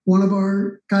One of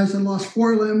our guys that lost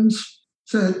 4 limbs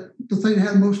said the thing that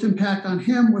had most impact on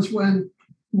him was when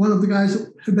one of the guys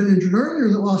that had been injured earlier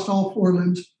that lost all 4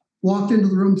 limbs walked into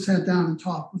the room, sat down, and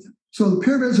talked with him. So the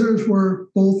peer visitors were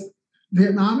both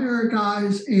Vietnam-era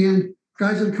guys and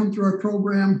guys that had come through our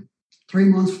program 3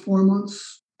 months, 4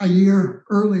 months, a year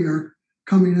earlier,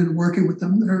 coming in and working with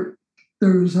them.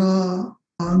 There's a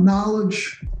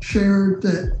knowledge shared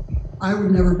that I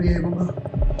would never be able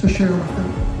to share with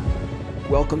them.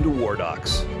 Welcome to War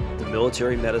Docs, the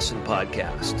military medicine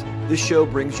podcast. This show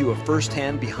brings you a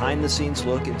first-hand, behind-the-scenes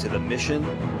look into the mission,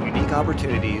 unique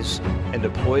opportunities, and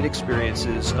deployed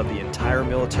experiences of the entire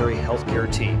military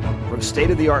healthcare team. From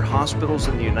state-of-the-art hospitals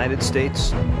in the United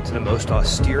States to the most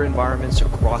austere environments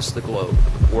across the globe,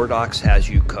 War Docs has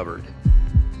you covered.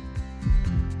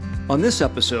 On this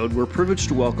episode, we're privileged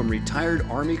to welcome retired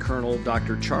Army Colonel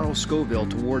Dr. Charles Scoville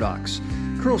to War Docs.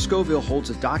 Colonel Scoville holds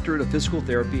a doctorate of physical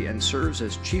therapy and serves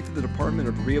as Chief of the Department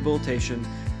of Rehabilitation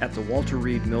at the Walter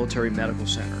Reed Military Medical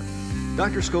Center.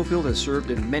 Dr. Scoville has served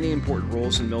in many important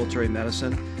roles in military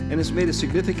medicine and has made a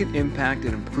significant impact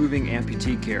in improving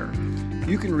amputee care.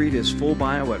 You can read his full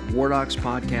bio at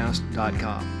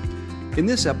wardocspodcast.com. In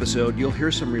this episode, you'll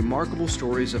hear some remarkable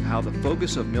stories of how the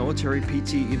focus of military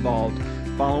PT evolved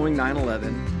following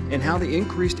 9/11 and how the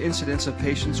increased incidence of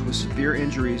patients with severe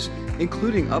injuries,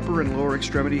 including upper and lower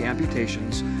extremity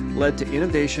amputations, led to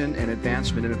innovation and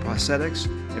advancement in prosthetics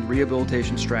and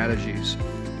rehabilitation strategies.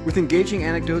 With engaging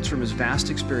anecdotes from his vast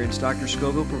experience, Dr.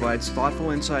 Scoville provides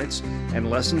thoughtful insights and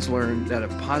lessons learned that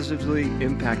have positively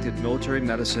impacted military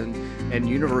medicine and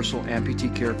universal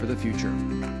amputee care for the future.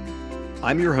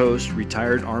 I'm your host,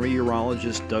 retired Army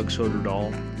urologist Doug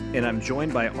Soderdahl, and I'm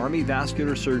joined by Army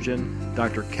vascular surgeon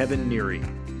Dr. Kevin Neary.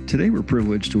 Today we're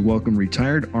privileged to welcome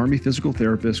retired Army physical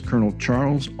therapist Colonel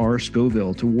Charles R.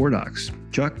 Scoville to War Docs.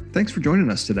 Chuck, thanks for joining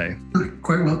us today.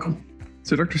 Quite welcome.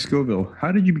 So Dr. Scoville,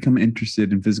 how did you become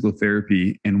interested in physical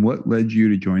therapy and what led you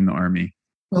to join the Army?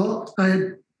 Well, I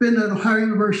had been at Ohio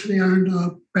University. I earned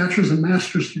a bachelor's and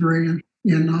master's degree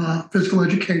in physical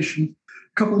education.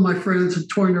 A couple of my friends had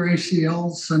torn their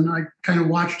ACLs, and I kind of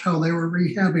watched how they were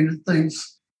rehabbing and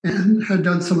things, and had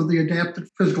done some of the adaptive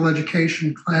physical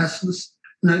education classes.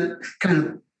 And that kind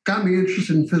of got me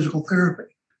interested in physical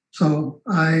therapy. So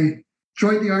I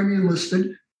joined the Army,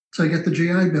 enlisted, so I get the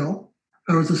GI Bill.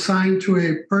 I was assigned to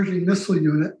a Pershing missile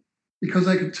unit. Because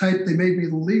I could type, they made me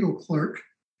the legal clerk.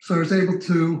 So I was able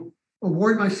to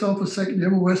award myself a second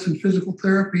MOS in physical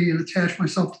therapy and attach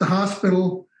myself to the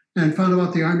hospital, and found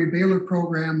out the Army Baylor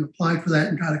program, applied for that,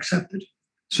 and got accepted.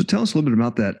 So tell us a little bit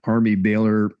about that Army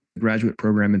Baylor graduate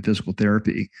program in physical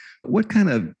therapy. What kind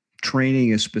of training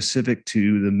is specific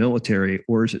to the military,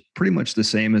 or is it pretty much the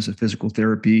same as a physical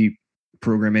therapy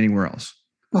program anywhere else?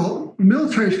 Well, the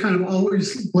military has kind of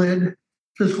always led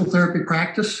physical therapy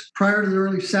practice. Prior to the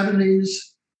early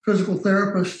 70s, physical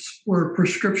therapists were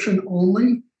prescription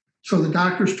only. So the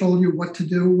doctors told you what to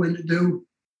do, when to do,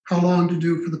 how long to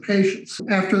do for the patients.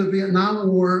 After the Vietnam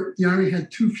War, the Army had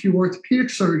too few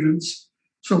orthopedic surgeons.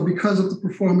 So because of the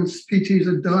performance PTs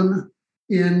had done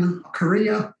in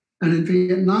Korea and in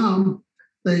Vietnam,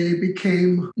 they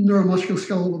became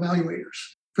neuromusculoskeletal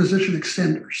evaluators, physician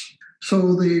extenders.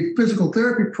 So the physical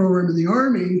therapy program in the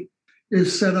Army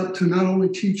is set up to not only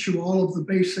teach you all of the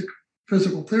basic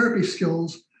physical therapy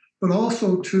skills, but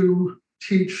also to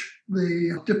teach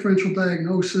the differential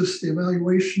diagnosis, the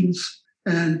evaluations,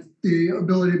 and the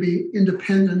ability to be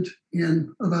independent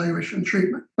in evaluation and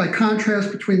treatment. By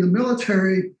contrast, between the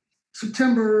military,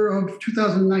 September of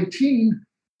 2019,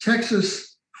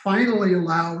 Texas finally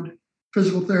allowed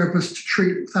physical therapists to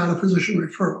treat without a physician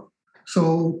referral.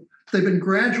 So they've been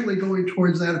gradually going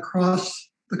towards that across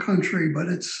the country, but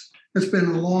it's been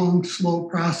a long, slow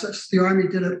process. The Army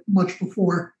did it much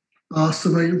before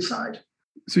civilian side.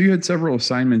 So you had several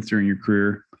assignments during your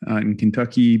career in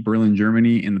Kentucky, Berlin,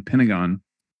 Germany, and the Pentagon.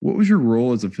 What was your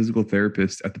role as a physical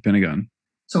therapist at the Pentagon?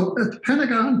 So at the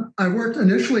Pentagon, I worked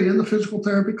initially in the physical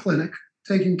therapy clinic,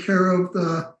 taking care of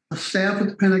the staff at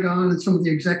the Pentagon and some of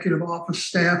the executive office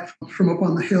staff from up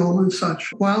on the Hill and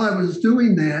such. While I was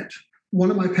doing that, one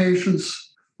of my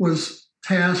patients was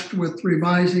tasked with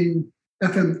revising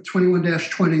FM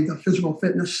 21-20, the physical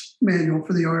fitness manual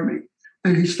for the Army.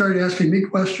 And he started asking me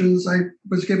questions. I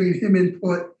was giving him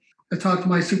input. I talked to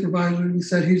my supervisor and he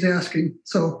said, he's asking.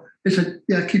 So I said,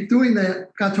 yeah, keep doing that.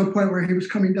 Got to a point where he was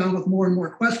coming down with more and more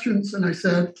questions. And I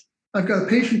said, I've got a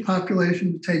patient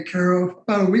population to take care of.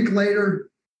 About a week later,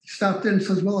 he stopped in and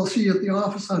says, well, I'll see you at the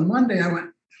office on Monday. I went,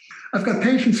 I've got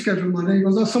patients scheduled Monday. He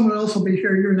goes, oh, someone else will be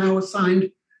here. You're now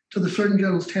assigned to the Surgeon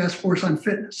General's Task Force on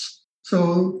Fitness.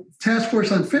 So Task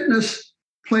Force on Fitness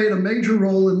played a major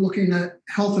role in looking at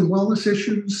health and wellness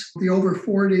issues, the over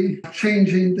 40,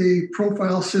 changing the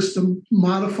profile system,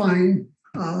 modifying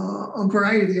a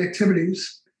variety of the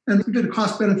activities. And we did a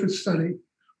cost benefit study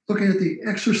looking at the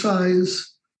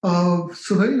exercise of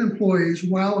civilian employees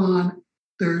while on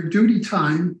their duty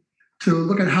time to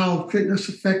look at how fitness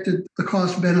affected the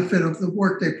cost benefit of the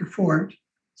work they performed.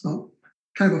 So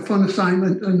kind of a fun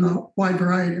assignment and a wide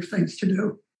variety of things to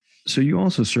do. So you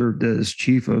also served as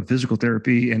chief of physical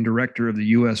therapy and director of the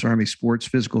U.S. Army Sports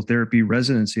Physical Therapy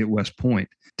Residency at West Point.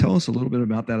 Tell us a little bit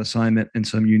about that assignment and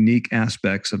some unique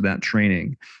aspects of that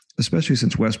training, especially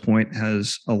since West Point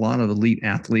has a lot of elite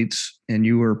athletes and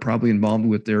you were probably involved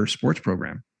with their sports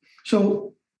program.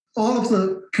 So all of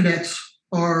the cadets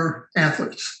are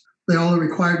athletes. They all are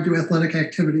required to do athletic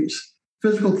activities.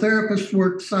 Physical therapists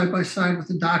work side by side with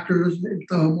the doctors at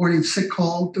the morning sick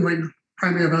call, doing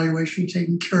primary evaluation,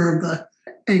 taking care of the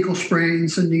ankle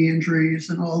sprains and knee injuries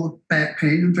and all the back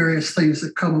pain and various things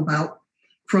that come about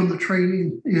from the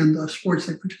training and the sports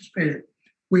they participate in.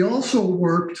 We also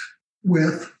worked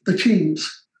with the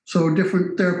teams. So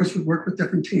different therapists would work with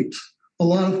different teams. A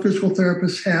lot of physical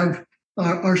therapists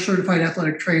are certified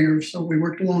athletic trainers. So we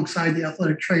worked alongside the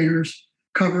athletic trainers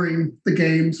covering the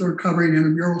games or covering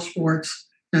intramural sports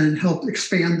and helped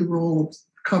expand the role of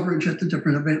coverage at the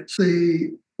different events.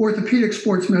 The Orthopedic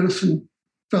Sports Medicine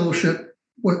Fellowship,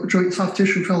 Joint Soft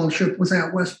Tissue Fellowship, was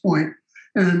at West Point.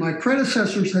 And my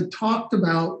predecessors had talked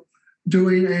about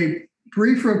doing a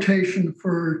brief rotation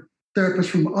for therapists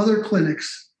from other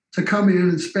clinics to come in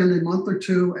and spend a month or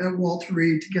two at Walter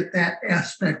Reed to get that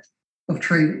aspect of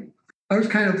training. I was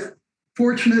kind of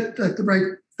fortunate at the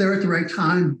right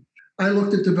time. I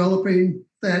looked at developing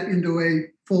that into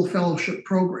a full fellowship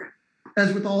program.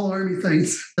 As with all Army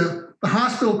things, the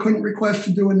hospital couldn't request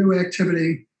to do a new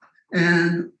activity,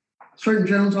 and Surgeon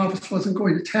General's office wasn't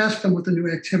going to task them with a new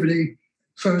activity.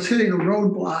 So I was hitting a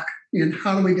roadblock in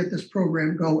how do we get this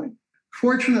program going.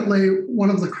 Fortunately, one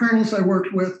of the colonels I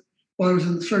worked with while I was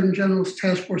in the Surgeon General's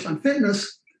Task Force on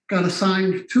Fitness got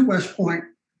assigned to West Point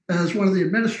as one of the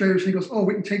administrators. He goes, oh,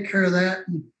 we can take care of that,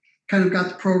 and kind of got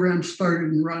the program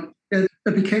started and running.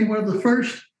 It became one of the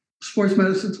first sports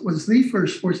medicine, was the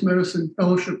first sports medicine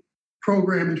fellowship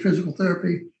program in physical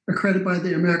therapy accredited by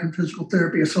the American Physical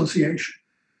Therapy Association.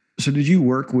 So did you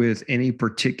work with any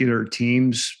particular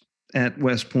teams at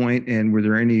West Point, and were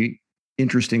there any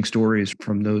interesting stories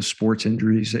from those sports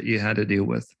injuries that you had to deal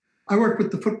with? I worked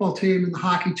with the football team and the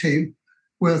hockey team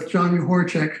with John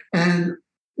Uhorchek. And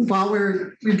while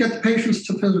we'd get the patients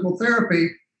to physical therapy,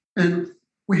 and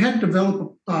we had to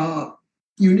develop a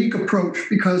unique approach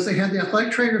because they had the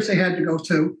athletic trainers they had to go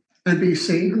to and be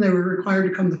seen, and they were required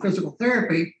to come to physical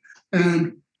therapy.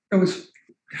 And it was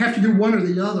have to do one or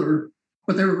the other,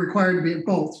 but they were required to be at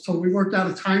both. So we worked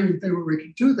out a timing thing where we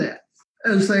could do that.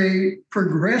 As they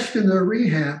progressed in their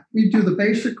rehab, we'd do the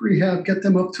basic rehab, get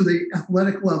them up to the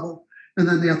athletic level, and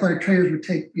then the athletic trainers would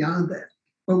take beyond that.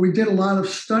 But we did a lot of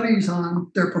studies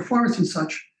on their performance and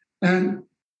such. And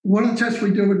one of the tests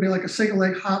we do would be like a single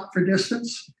leg hop for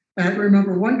distance. And I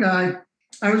remember one guy,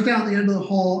 I was down at the end of the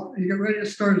hall, and you get ready to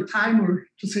start a timer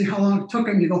to see how long it took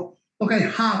him. You go, okay,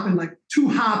 hop. And like 2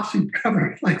 hops, he'd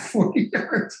cover like 40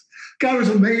 yards. Guy was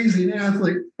an amazing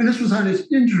athlete. And this was on his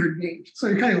injured game. So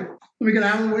you kind of, let me get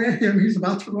out of the way of him. He's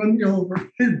about to run me over.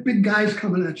 His big guys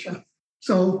coming at you.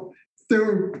 So they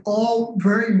were all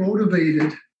very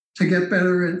motivated to get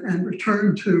better and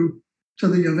return to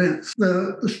the events.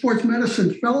 The sports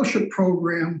medicine fellowship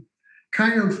program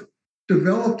kind of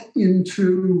developed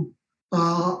into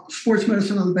sports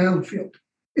medicine on the battlefield.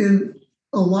 In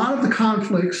a lot of the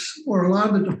conflicts or a lot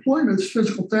of the deployments,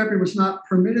 physical therapy was not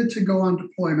permitted to go on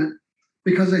deployment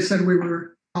because they said we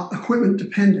were equipment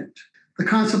dependent. The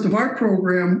concept of our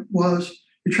program was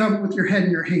you travel with your head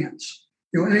and your hands.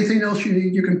 Anything else you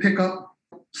need, you can pick up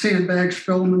sandbags,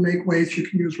 fill them and make weights. You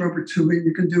can use rubber tubing.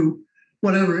 You can do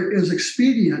whatever is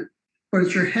expedient, but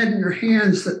it's your head and your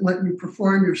hands that let you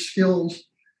perform your skills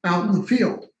out in the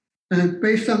field. And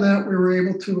based on that, we were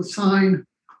able to assign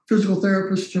physical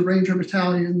therapists to Ranger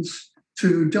battalions,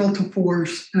 to Delta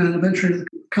Force, and eventually to the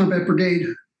combat brigade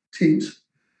teams.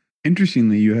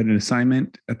 Interestingly, you had an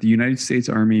assignment at the United States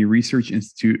Army Research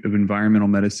Institute of Environmental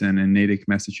Medicine in Natick,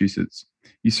 Massachusetts.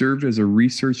 You served as a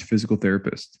research physical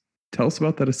therapist. Tell us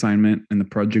about that assignment and the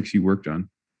projects you worked on.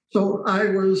 So I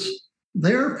was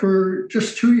there for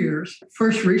just 2 years.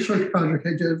 First research project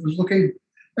I did was looking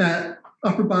at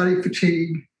upper body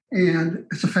fatigue and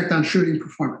its effect on shooting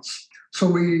performance. So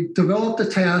we developed a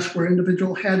task where an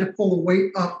individual had to pull a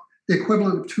weight up the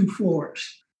equivalent of 2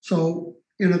 floors. So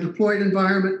in a deployed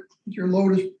environment, your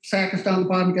load sack is down the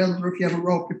bottom, get on the roof, you have a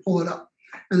rope, you pull it up.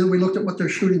 And then we looked at what their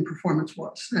shooting performance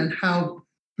was and how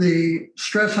the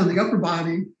stress on the upper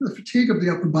body, the fatigue of the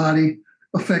upper body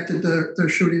affected their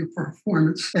shooting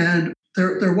performance. And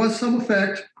there was some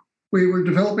effect. We were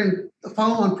developing a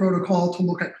follow-on protocol to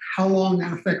look at how long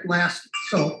that effect lasted.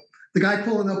 So the guy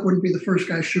pulling up wouldn't be the first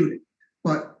guy shooting,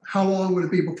 but how long would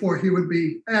it be before he would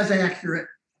be as accurate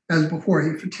as before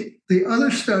he fatigued? The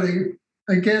other study,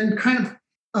 again, kind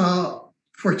of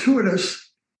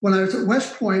fortuitous. When I was at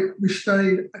West Point, we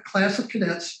studied a class of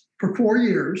cadets for 4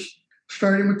 years,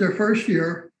 starting with their first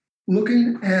year,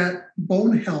 looking at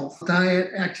bone health,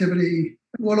 diet, activity,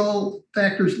 what all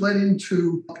factors led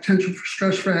into potential for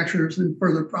stress fractures and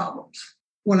further problems.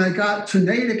 When I got to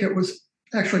Natick, it was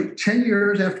actually 10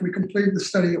 years after we completed the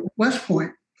study at West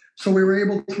Point. So we were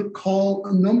able to call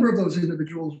a number of those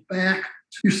individuals back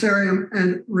to Usarium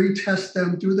and retest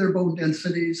them, do their bone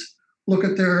densities, look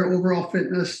at their overall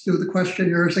fitness, do the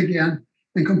questionnaires again,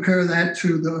 and compare that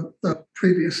to the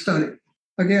previous study.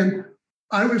 Again,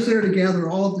 I was there to gather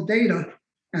all of the data,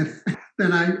 and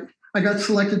then I got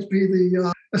selected to be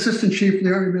the assistant chief of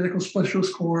the Army Medical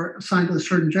Specialist Corps assigned to the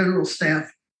Surgeon General's staff.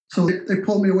 So they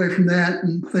pulled me away from that,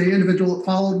 and the individual that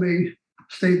followed me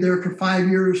stayed there for 5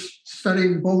 years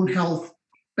studying bone health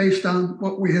based on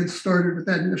what we had started with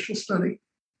that initial study.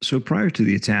 So prior to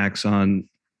the attacks on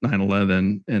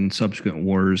 9/11 and subsequent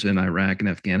wars in Iraq and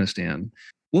Afghanistan,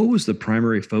 what was the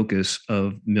primary focus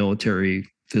of military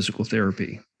physical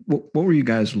therapy? What were you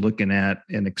guys looking at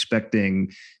and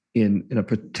expecting in a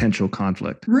potential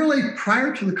conflict? Really,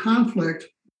 prior to the conflict,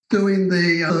 doing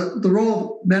the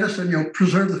role of medicine,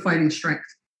 preserve the fighting strength.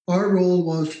 Our role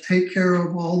was to take care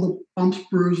of all the bumps,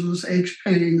 bruises, aches,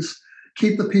 pains,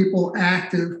 keep the people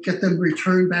active, get them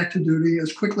returned back to duty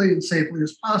as quickly and safely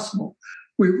as possible.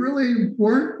 We really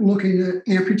weren't looking at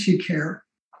amputee care.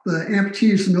 The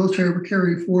amputees the military were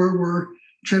caring for were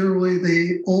generally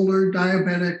the older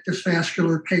diabetic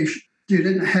dysvascular patient. You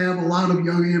didn't have a lot of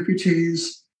young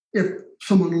amputees. If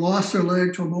someone lost their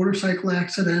leg to a motorcycle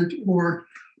accident or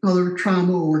other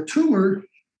trauma or tumor,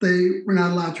 they were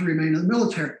not allowed to remain in the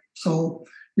military. So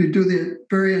you do the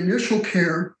very initial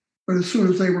care, but as soon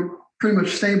as they were pretty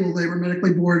much stable, they were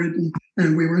medically boarded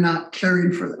and we were not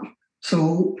caring for them.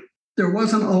 So there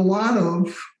wasn't a lot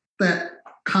of that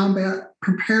combat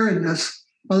preparedness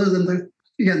other than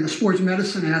the sports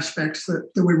medicine aspects that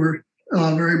we were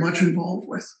very much involved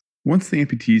with. Once the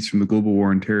amputees from the global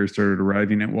war on terror started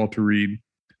arriving at Walter Reed,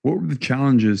 what were the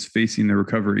challenges facing their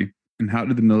recovery, and how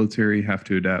did the military have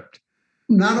to adapt?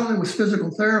 Not only was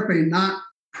physical therapy not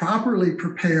properly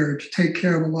prepared to take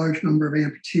care of a large number of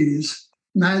amputees,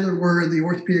 neither were the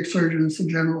orthopedic surgeons and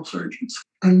general surgeons.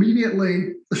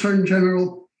 Immediately, the Surgeon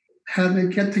General had to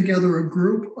get together a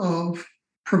group of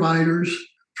providers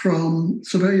from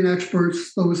civilian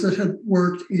experts, those that had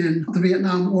worked in the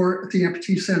Vietnam War at the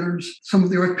amputee centers, some of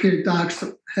the orthopedic docs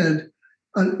that had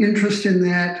an interest in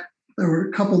that. There were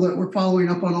a couple that were following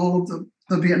up on all of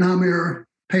the Vietnam era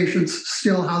patients,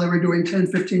 still how they were doing 10,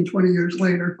 15, 20 years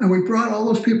later. And we brought all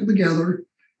those people together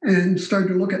and started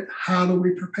to look at how do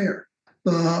we prepare.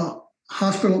 The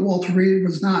hospital at Walter Reed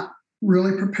was not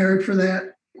really prepared for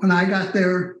that. When I got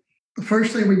there, the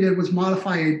first thing we did was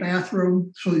modify a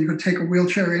bathroom so that you could take a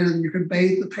wheelchair in and you could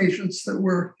bathe the patients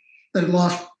that had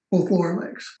lost both lower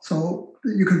legs. So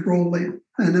you could roll in.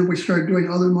 And then we started doing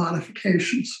other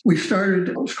modifications. We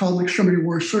started what was called an extremity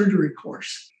war surgery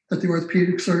course that the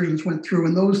orthopedic surgeons went through.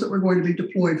 And those that were going to be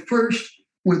deployed first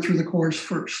went through the course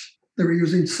first. They were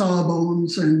using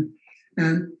sawbones and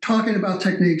talking about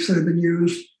techniques that had been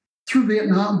used through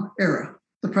Vietnam era.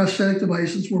 The prosthetic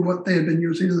devices were what they had been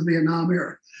using in the Vietnam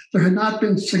era. There had not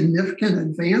been significant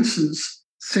advances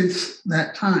since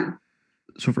that time.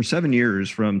 So for 7 years,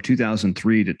 from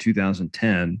 2003 to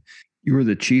 2010, you were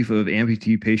the chief of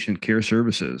amputee patient care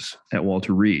services at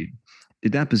Walter Reed.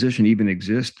 Did that position even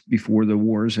exist before the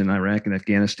wars in Iraq and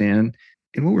Afghanistan?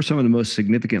 And what were some of the most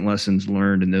significant lessons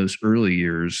learned in those early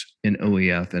years in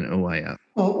OEF and OIF?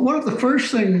 Well, one of the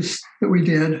first things that we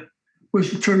did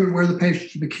was determine where the patient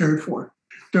should be cared for.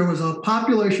 There was a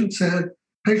population that said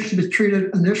patients should be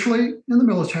treated initially in the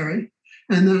military,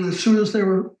 and then as soon as they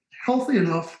were healthy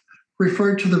enough,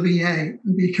 referred to the VA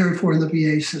and be cared for in the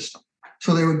VA system.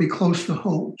 So they would be close to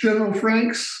home. General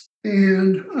Franks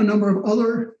and a number of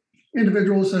other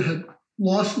individuals that had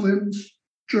lost limbs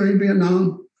during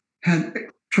Vietnam, had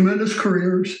tremendous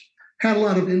careers, had a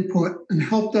lot of input, and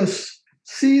helped us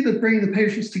see that bringing the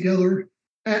patients together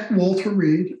at Walter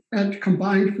Reed, at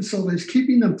combined facilities,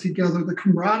 keeping them together, the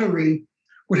camaraderie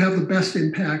would have the best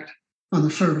impact on the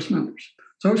service members.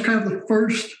 So it was kind of the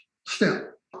first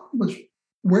step, was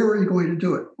where are you going to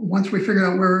do it? Once we figure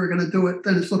out where we're going to do it,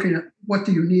 then it's looking at what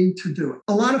do you need to do it.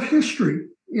 A lot of history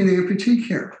in amputee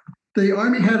care. The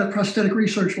Army had a prosthetic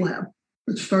research lab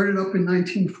that started up in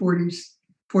 1940s,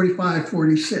 45,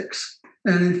 46.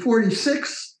 And in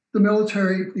 46, the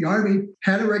military, the Army,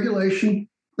 had a regulation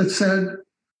that said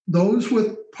those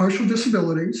with partial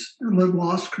disabilities and limb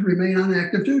loss could remain on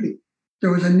active duty.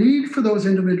 There was a need for those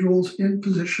individuals in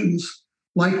positions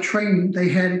like training. They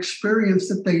had experience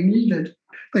that they needed.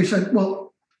 They said,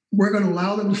 well, we're going to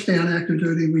allow them to stay on active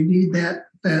duty. We need that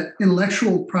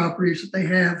intellectual properties that they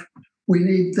have. We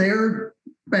need their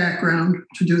background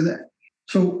to do that.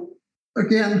 So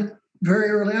again, very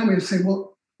early on, we would say,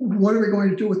 well, what are we going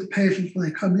to do with the patients when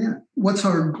they come in? What's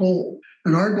our goal?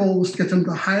 And our goal was to get them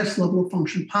to the highest level of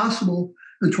function possible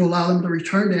and to allow them to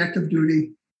return to active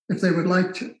duty if they would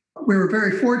like to. We were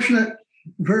very fortunate.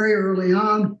 Very early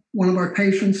on, one of our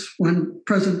patients, when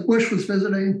President Bush was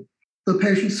visiting, the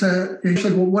patient said,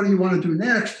 well, what do you want to do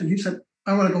next? And he said,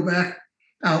 I want to go back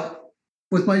out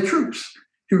with my troops.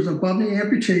 He was a above-knee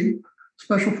amputee,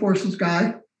 special forces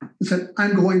guy. He said,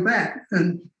 I'm going back.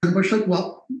 And Bush said,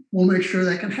 well, we'll make sure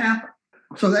that can happen.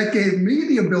 So that gave me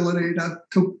the ability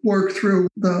to work through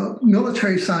the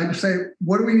military side to say,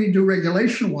 what do we need to do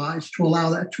regulation-wise to allow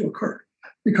that to occur?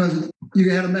 Because you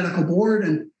had a medical board,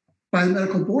 and by the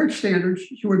medical board standards,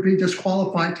 you would be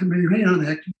disqualified to remain on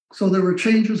active. So there were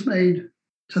changes made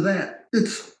to that.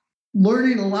 It's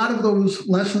learning a lot of those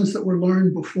lessons that were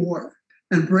learned before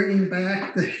and bringing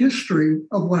back the history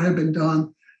of what had been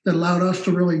done that allowed us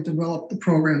to really develop the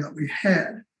program that we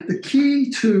had. The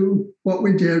key to what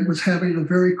we did was having a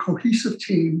very cohesive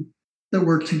team that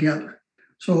worked together.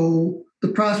 So the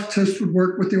prosthetist would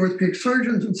work with the orthopedic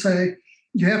surgeons and say,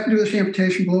 you have to do this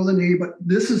amputation below the knee, but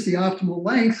this is the optimal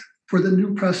length for the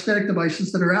new prosthetic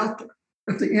devices that are out there.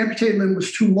 If the amputated limb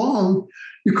was too long,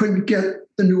 you couldn't get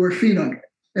the newer feet under it.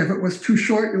 If it was too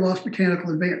short, you lost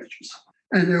mechanical advantages.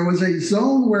 And there was a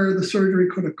zone where the surgery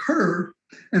could occur.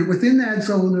 And within that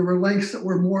zone, there were lengths that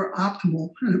were more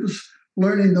optimal. And it was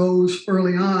learning those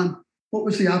early on. What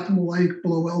was the optimal length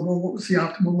below elbow? What was the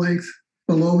optimal length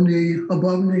below knee,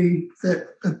 above knee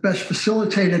that best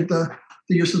facilitated the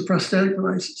use of prosthetic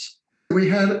devices? We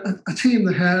had a team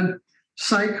that had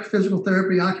psych, physical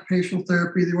therapy, occupational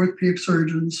therapy, the orthopedic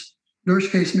surgeons, nurse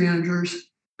case managers,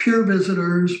 peer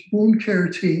visitors, wound care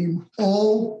team,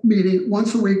 all meeting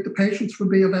once a week. The patients would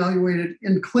be evaluated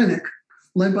in clinic,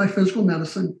 led by physical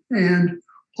medicine, and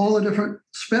all the different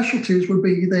specialties would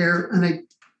be there, and they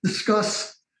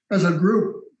discuss as a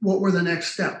group what were the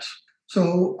next steps.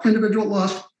 So individual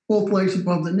lost both legs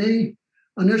above the knee,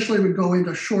 initially would go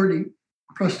into shorty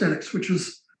prosthetics, which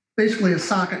is basically a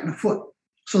socket in a foot.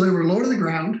 So they were low to the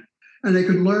ground, and they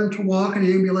could learn to walk and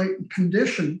ambulate and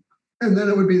condition. And then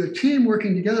it would be the team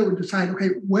working together would decide, okay,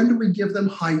 when do we give them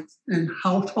height and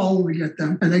how tall will we get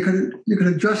them? And you could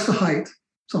adjust the height.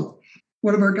 So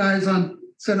one of our guys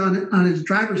said on his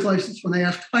driver's license, when they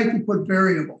asked height, he put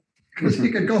variable, because he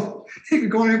could go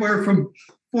anywhere from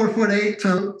 4'8"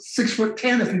 to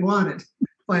 6'10" if he wanted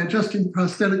by adjusting the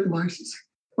prosthetic devices.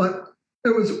 But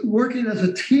it was working as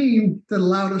a team that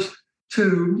allowed us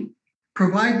to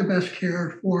provide the best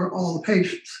care for all the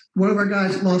patients. One of our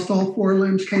guys that lost all four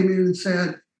limbs came in and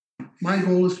said, my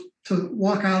goal is to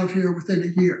walk out of here within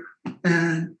a year.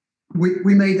 And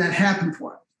we made that happen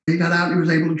for him. He got out and he was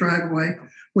able to drive away.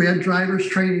 We had drivers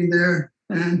training there,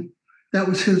 and that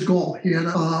was his goal. He had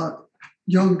a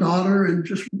young daughter and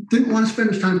just didn't want to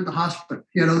spend his time at the hospital.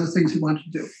 He had other things he wanted to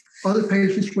do. Other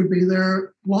patients would be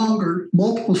there longer,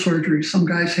 multiple surgeries. Some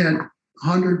guys had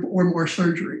 100 or more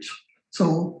surgeries.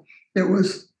 So it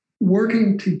was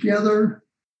working together,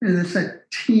 and it's that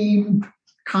team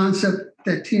concept,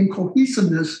 that team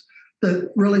cohesiveness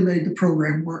that really made the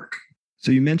program work.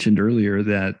 So you mentioned earlier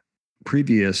that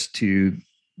previous to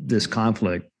this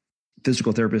conflict,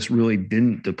 physical therapists really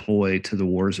didn't deploy to the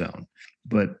war zone.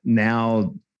 But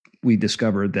now we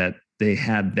discovered that they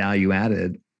had value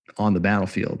added on the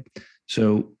battlefield.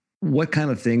 So what kind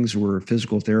of things were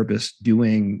physical therapists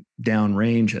doing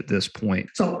downrange at this point?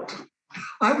 So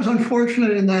I was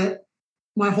unfortunate in that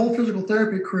my whole physical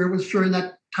therapy career was during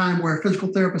that time where physical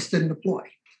therapists didn't deploy.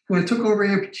 When I took over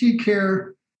amputee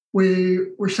care, we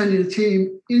were sending a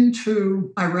team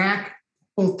into Iraq,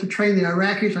 both to train the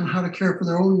Iraqis on how to care for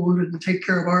their own wounded and take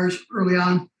care of ours early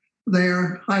on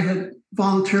there. I had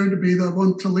volunteered to be the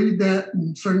one to lead that,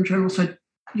 and Surgeon General said,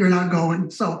 you're not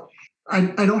going. So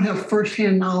I don't have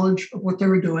firsthand knowledge of what they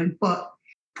were doing, but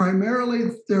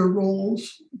primarily their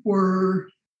roles were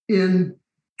in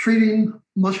treating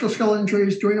musculoskeletal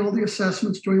injuries, doing all the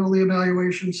assessments, doing all the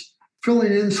evaluations,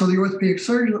 filling in so the orthopedic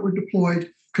surgeon that were deployed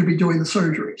could be doing the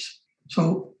surgeries.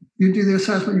 So you do the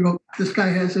assessment, you go, this guy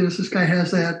has this guy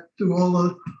has that, do all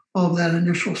of that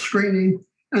initial screening,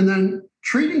 and then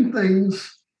treating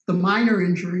things, the minor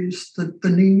injuries, the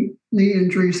knee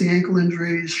injuries, the ankle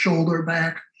injuries, shoulder,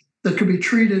 back, that could be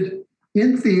treated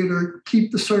in theater,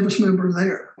 keep the service member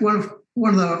there. One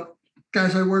of the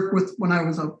guys I worked with when I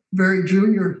was a very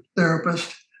junior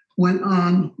therapist went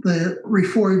on the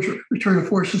Reforge return of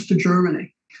forces to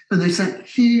Germany. And they sent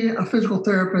a physical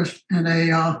therapist, and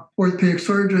a orthopedic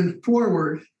surgeon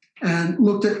forward and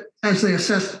looked at, as they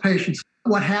assessed the patients,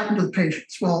 what happened to the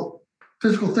patients. Well,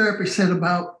 physical therapy sent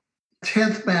about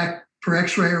 10th back for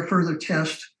x-ray or further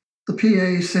test. The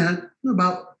PA sent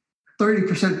about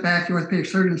 30% back. The orthopedic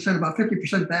surgeon sent about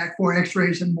 50% back for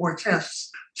x-rays and more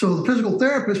tests. So the physical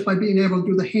therapist, by being able to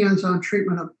do the hands-on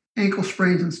treatment of ankle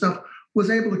sprains and stuff, was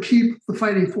able to keep the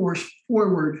fighting force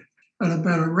forward at a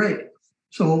better rate.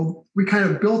 So we kind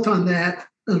of built on that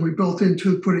as we built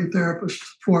into putting therapists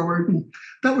forward. And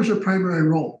that was their primary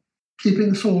role, keeping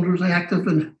the soldiers active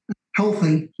and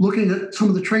healthy, looking at some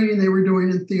of the training they were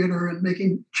doing in theater and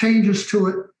making changes to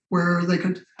it where they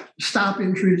could stop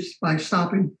injuries by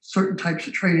stopping certain types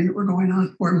of training that were going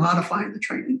on or modifying the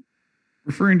training.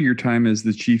 Referring to your time as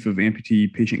the chief of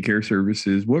amputee patient care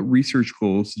services, what research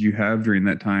goals did you have during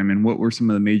that time, and what were some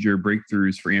of the major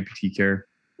breakthroughs for amputee care?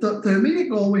 The immediate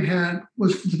goal we had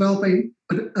was developing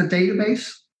a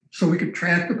database so we could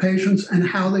track the patients and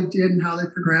how they did and how they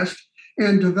progressed,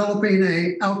 and developing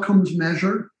an outcomes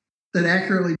measure that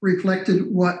accurately reflected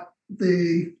what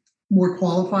the more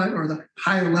qualified or the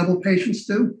higher level patients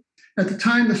do. At the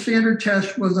time, the standard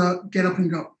test was a get up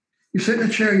and go. You sit in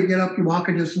a chair, you get up, you walk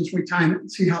a distance, we time it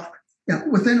and see how. Yeah,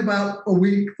 within about a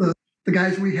week, the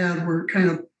guys we had were kind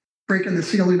of breaking the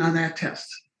ceiling on that test.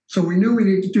 So we knew we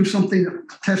needed to do something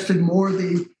that tested more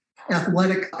the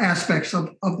athletic aspects of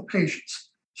the patients.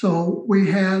 So we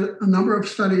had a number of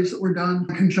studies that were done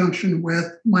in conjunction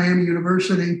with Miami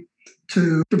University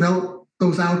to develop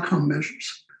those outcome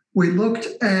measures. We looked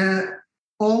at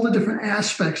all the different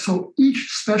aspects. So each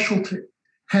specialty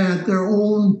had their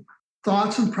own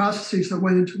thoughts and processes that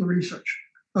went into the research.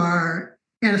 Our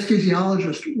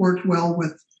anesthesiologist worked well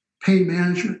with pain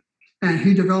management, and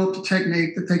he developed a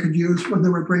technique that they could use when they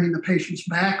were bringing the patients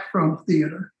back from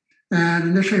theater. And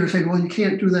initially they were saying, well, you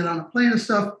can't do that on a plane and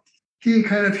stuff. He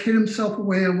kind of hid himself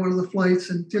away on one of the flights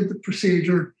and did the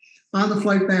procedure on the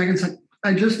flight back and said,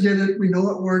 I just did it. We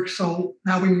know it works. So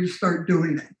now we need to start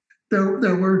doing it.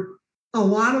 There were a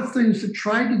lot of things that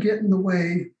tried to get in the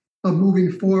way of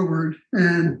moving forward.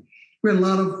 And we had a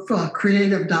lot of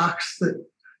creative docs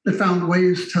that found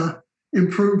ways to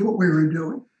improve what we were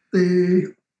doing.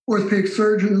 The orthopedic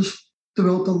surgeons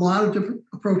developed a lot of different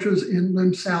approaches in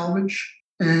limb salvage,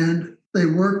 and they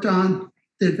worked on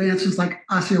the advances like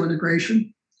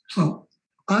osseointegration. So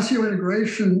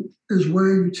osseointegration is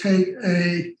where you take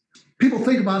people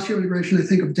think of osseointegration, they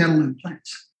think of dental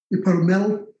implants. You put a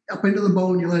metal up into the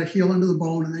bone, you let it heal into the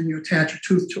bone, and then you attach a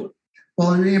tooth to it.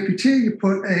 Well, in an amputee, you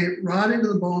put a rod into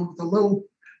the bone with a little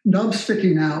nub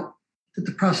sticking out that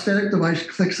the prosthetic device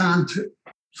clicks onto,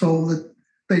 so that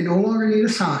they no longer need a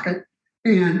socket,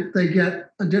 and they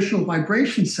get additional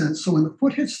vibration sense. So when the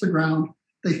foot hits the ground,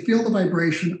 they feel the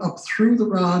vibration up through the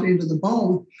rod into the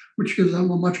bone, which gives them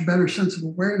a much better sense of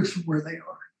awareness of where they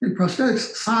are. In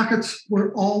prosthetics, sockets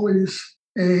were always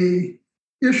a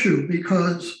issue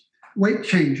because weight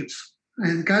changes.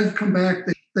 And the guys who come back,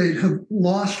 they have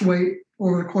lost weight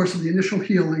over the course of the initial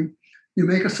healing. You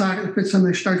make a socket that fits them,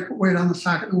 they start to put weight on the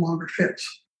socket, no longer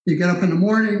fits. You get up in the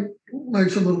morning,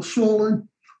 legs are a little swollen.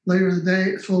 Later in the day,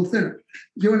 it's a little thinner.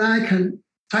 You and I can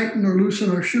tighten or loosen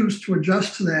our shoes to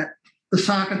adjust to that. The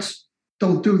sockets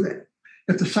don't do that.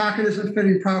 If the socket isn't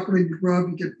fitting properly, you rub,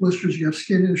 you get blisters, you have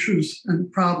skin issues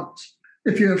and problems.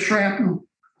 If you have shrapnel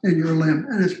in your limb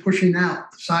and it's pushing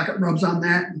out, the socket rubs on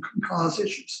that and can cause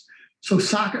issues. So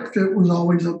socket fit was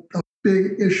always a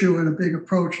big issue and a big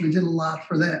approach, and they did a lot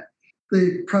for that.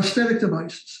 The prosthetic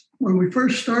devices, when we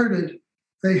first started,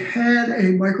 they had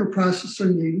a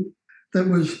microprocessor knee that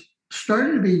was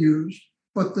starting to be used,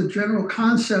 but the general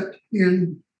concept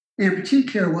in amputee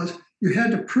care was you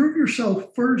had to prove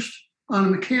yourself first on a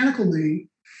mechanical knee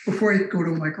before you could go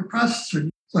to a microprocessor.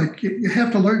 It's like you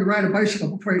have to learn to ride a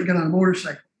bicycle before you can get on a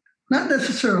motorcycle. Not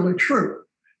necessarily true.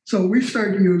 So we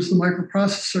started to use the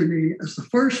microprocessor knee as the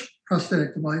first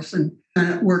prosthetic device, and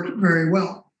it worked very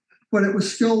well. But it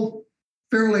was still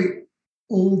fairly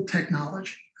old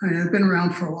technology. It had been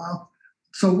around for a while.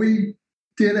 So we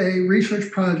did a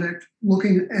research project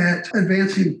looking at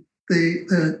advancing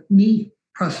the knee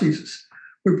prosthesis.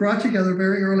 We brought together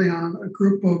very early on a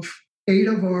group of 8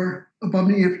 of our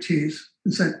above-knee amputees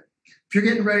and said, if you're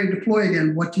getting ready to deploy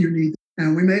again, what do you need?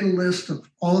 And we made a list of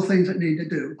all the things that need to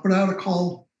do. Put out a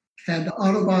call, had the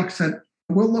Autobox said,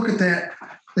 we'll look at that.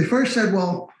 They first said,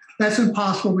 well, that's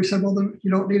impossible. We said, well, then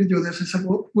you don't need to do this. They said,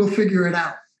 well, we'll figure it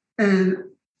out. And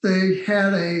they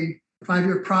had a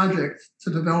 5-year project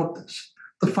to develop this.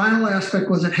 The final aspect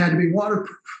was it had to be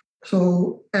waterproof.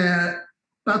 So at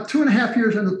about 2.5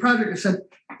 years into the project, they said,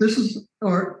 this is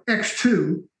our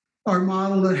X2, our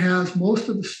model that has most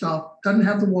of the stuff, doesn't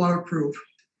have the waterproof.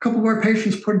 A couple of our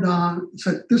patients put it on and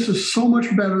said, this is so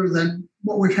much better than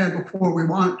what we've had before we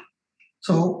want.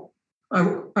 So I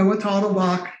went to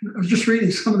Autobox. I was just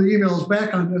reading some of the emails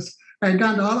back on this. I had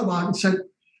gone to Autobox and said,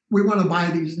 we want to buy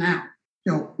these now.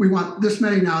 We want this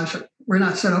many now. I said, we're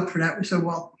not set up for that. We said,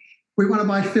 well, we want to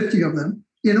buy 50 of them.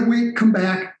 In a week, come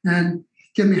back and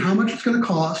give me how much it's going to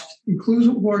cost, include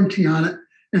a warranty on it,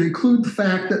 and include the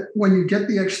fact that when you get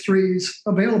the X3s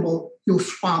available, you'll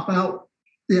swap out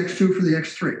the X2 for the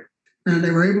X3. And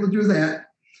they were able to do that.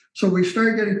 So we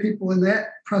started getting people in that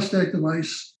prosthetic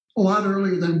device a lot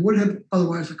earlier than would have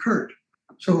otherwise occurred.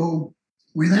 So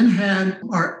we then had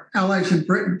our allies in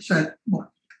Britain said,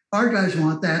 well, our guys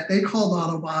want that. They called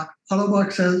Autobox.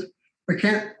 Autobox says, we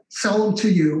can't sell them to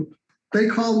you. They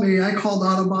called me. I called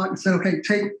Autobox and said, okay,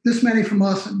 take this many from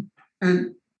us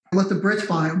and let the Brits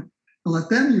buy them and let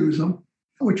them use them,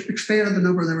 which expanded the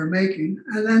number they were making.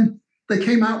 And then they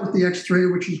came out with the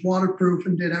X3, which is waterproof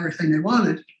and did everything they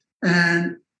wanted.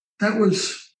 And that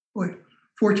was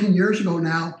 14 years ago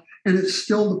now. And it's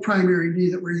still the primary knee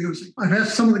that we're using. I've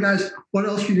asked some of the guys what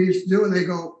else you need to do, and they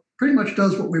go, pretty much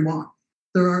does what we want.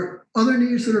 There are other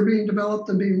knees that are being developed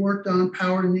and being worked on,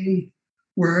 power knee,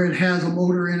 where it has a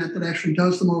motor in it that actually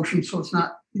does the motion. So it's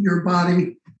not your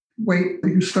body weight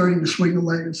you're starting to swing the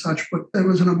leg and such. But it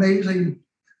was an amazing,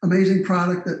 amazing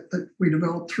product that we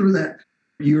developed through that.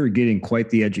 You were getting quite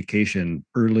the education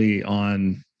early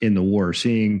on in the war,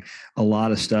 seeing a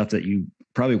lot of stuff that you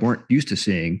probably weren't used to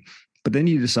seeing. But then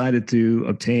you decided to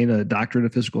obtain a doctorate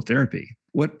of physical therapy.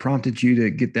 What prompted you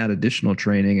to get that additional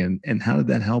training, and how did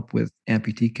that help with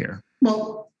amputee care?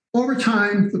 Well, over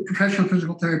time, the profession of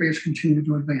physical therapy has continued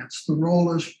to advance. The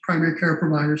role as primary care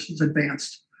providers has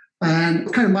advanced.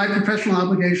 And kind of my professional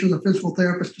obligation as a physical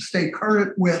therapist to stay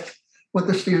current with what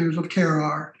the standards of care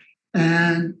are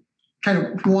and kind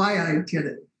of why I did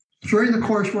it. During the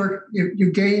coursework,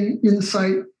 you gain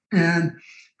insight and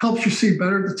helps you see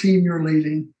better the team you're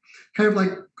leading. Kind of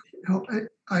like,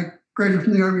 I graduated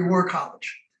from the Army War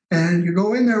College, and you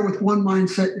go in there with one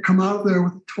mindset, you come out of there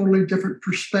with a totally different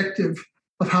perspective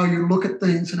of how you look at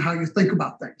things and how you think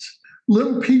about things.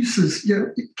 Little pieces,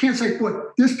 you can't say,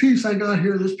 what, this piece I got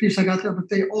here, this piece I got there, but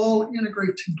they all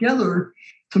integrate together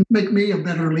to make me a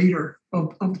better leader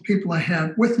of the people I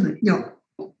had with me.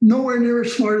 Nowhere near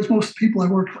as smart as most people I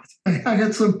worked with. I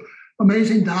had some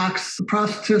amazing docs, the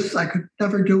prosthetists, I could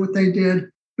never do what they did.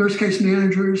 Nurse case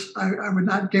managers, I would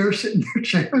not dare sit in their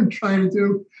chair and try to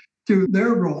do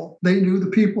their role. They knew the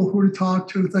people who to talk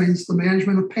to, things, the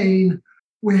management of pain.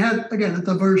 We had, again, a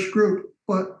diverse group,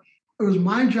 but it was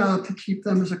my job to keep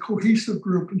them as a cohesive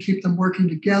group and keep them working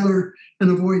together and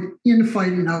avoid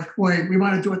infighting of, wait, we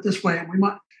want to do it this way. And we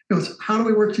might, how do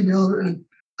we work together? And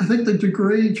I think the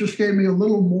degree just gave me a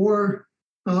little more,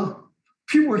 a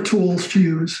few more tools to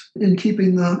use in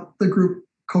keeping the group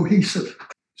cohesive.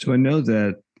 So I know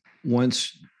that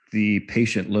once the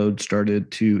patient load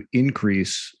started to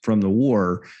increase from the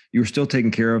war, you were still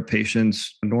taking care of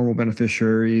patients, normal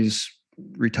beneficiaries,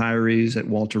 retirees at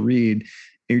Walter Reed, and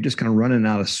you're just kind of running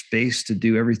out of space to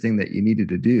do everything that you needed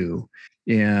to do.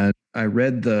 And I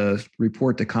read the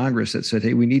report to Congress that said,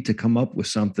 hey, we need to come up with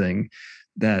something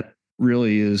that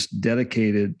really is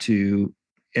dedicated to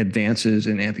advances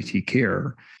in amputee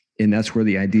care. And that's where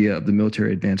the idea of the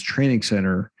Military Advanced Training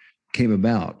Center came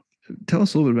about. Tell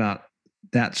us a little bit about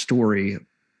that story.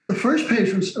 The first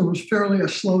page was fairly a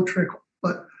slow trickle,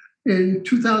 but in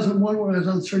 2001, when I was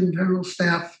on Surgeon General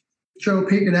staff, Joe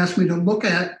Peake had asked me to look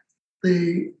at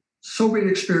the Soviet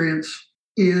experience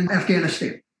in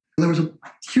Afghanistan. There was a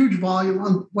huge volume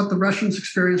on what the Russians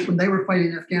experienced when they were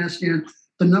fighting in Afghanistan,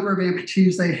 the number of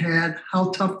amputees they had,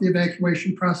 how tough the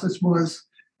evacuation process was,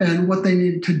 and what they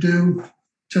needed to do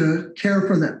to care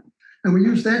for them. And we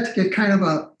used that to get kind of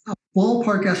a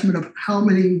ballpark estimate of how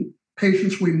many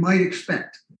patients we might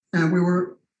expect. And we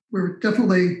were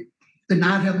definitely did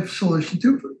not have the facilities to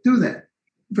do that.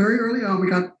 Very early on, we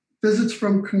got visits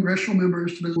from congressional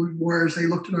members to visit wars. They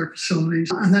looked at our facilities.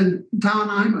 And then Don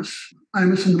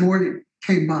Imus in the morning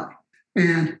came by.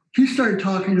 And he started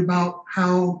talking about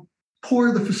how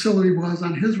poor the facility was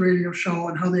on his radio show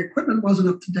and how the equipment wasn't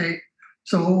up to date.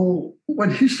 So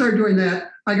when he started doing that,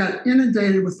 I got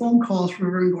inundated with phone calls from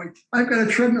everyone going, I've got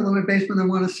a treadmill in my basement I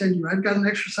want to send you. I've got an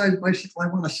exercise bicycle I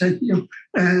want to send you.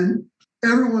 And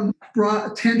everyone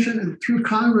brought attention, and through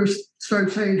Congress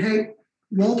started saying, hey,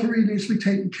 Walter Reed needs to be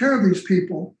taking care of these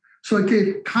people. So it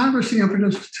gave Congress the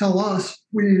impetus to tell us,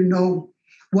 we need to know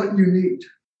what you need.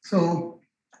 So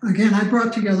again, I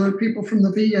brought together people from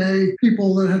the VA,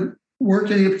 people that had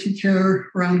worked in amputee care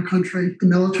around the country, the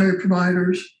military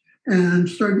providers, and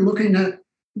started looking at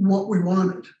what we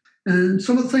wanted. And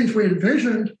some of the things we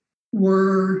envisioned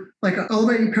were like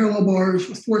elevating parallel bars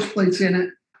with force plates in it,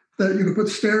 that you could put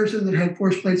stairs in that had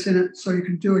force plates in it, so you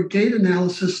could do a gait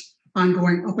analysis on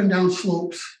going up and down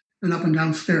slopes and up and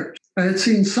down stairs. I had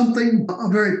seen something, a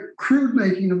very crude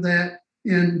making of that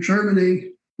in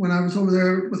Germany when I was over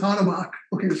there with Autobach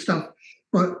looking at stuff,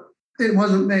 but it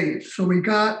wasn't made. So we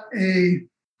got a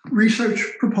research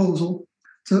proposal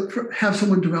to have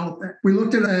someone develop that. We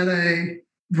looked at a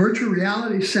virtual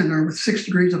reality center with 6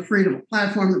 degrees of freedom, a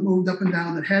platform that moved up and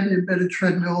down, that had an embedded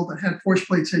treadmill, that had force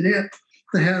plates in it,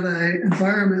 that had an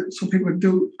environment so people would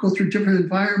go through different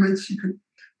environments. You could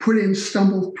put in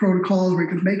stumble protocols where you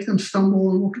could make them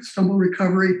stumble and look at stumble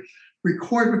recovery,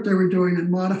 record what they were doing,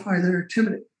 and modify their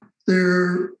activity.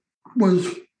 There was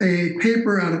a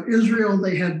paper out of Israel.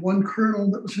 They had one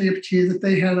colonel that was an amputee, that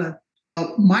they had a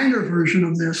minor version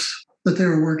of this that they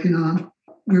were working on.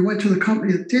 We went to the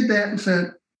company that did that and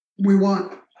said, we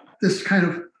want this kind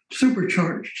of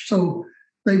supercharged. So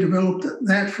they developed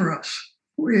that for us.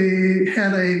 We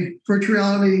had a virtual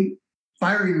reality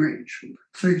firing range.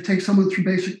 So you could take someone through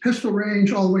basic pistol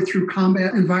range all the way through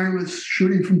combat environments,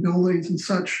 shooting from buildings and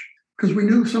such, because we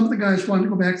knew some of the guys wanted to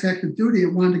go back to active duty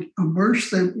and wanted to immerse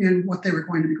them in what they were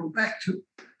going to go back to.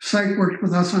 Psych worked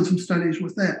with us on some studies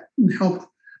with that and helped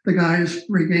the guys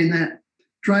regain that.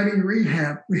 Driving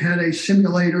rehab, we had a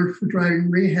simulator for driving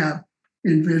rehab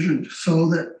envisioned so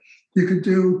that you could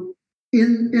do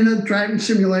in a driving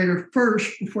simulator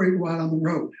first before you go out on the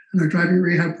road. And a driving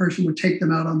rehab person would take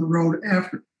them out on the road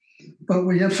after. But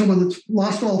when you have someone that's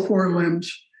lost all 4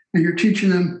 limbs and you're teaching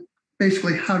them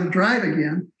basically how to drive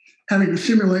again, having a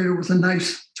simulator was a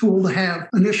nice tool to have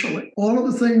initially. All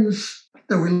of the things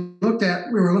that we looked at,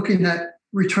 we were looking at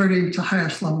returning to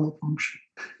highest level of function.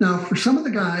 Now, for some of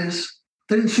the guys,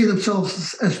 they didn't see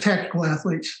themselves as tactical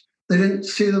athletes. They didn't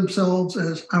see themselves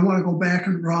as, I want to go back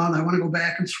and run, I want to go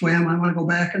back and swim, I want to go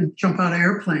back and jump out of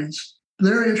airplanes.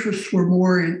 Their interests were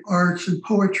more in arts and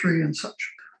poetry and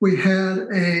such. We had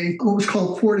what was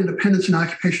called Ford Independence in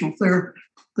Occupational Therapy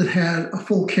that had a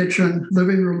full kitchen,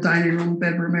 living room, dining room,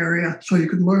 bedroom area, so you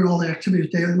could learn all the activities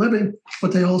of daily living.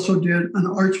 But they also did an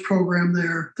arts program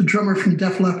there. The drummer from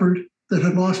Def Leppard that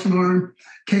had lost an arm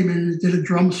came in and did a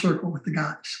drum circle with the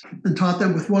guys and taught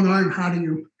them with one arm, how do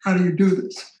you do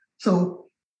this? So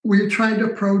we tried to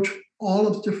approach all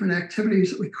of the different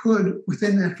activities that we could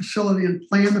within that facility and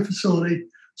plan the facility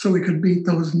so we could meet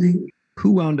those needs.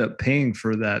 Who wound up paying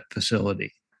for that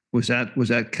facility? Was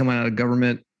that coming out of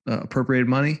government appropriated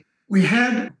money? We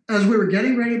had, as we were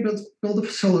getting ready to build the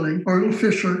facility, Arnold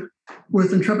Fisher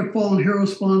with Intrepid Fallen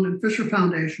Heroes Fund and Fisher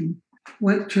Foundation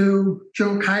went to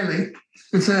General Kiley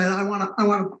and said, I want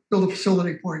to build a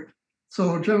facility for you.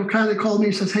 So General Kiley called me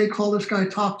and says, hey, call this guy,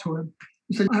 talk to him.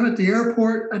 He said, I'm at the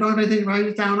airport. I don't have anything to write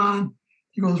it down on.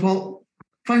 He goes, well,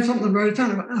 find something to write it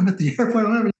down. I'm at the airport. I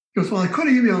don't have anything. He goes, well, I could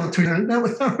email it to you.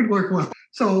 That would work well.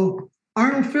 So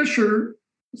Arnold Fisher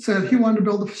said he wanted to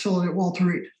build a facility at Walter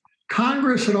Reed.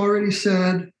 Congress had already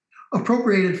said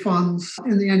appropriated funds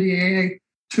in the NDAA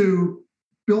to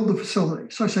build the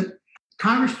facility. So I said,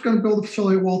 Congress is going to build a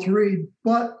facility at Walter Reed,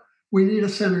 but we need a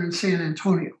center in San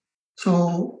Antonio.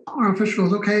 So our official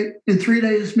goes, okay, in 3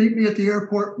 days, meet me at the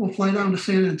airport. We'll fly down to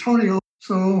San Antonio.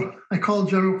 So I called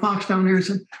General Fox down here and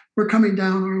said, we're coming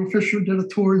down. Arnold Fisher did a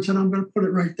tour and said, I'm going to put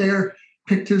it right there,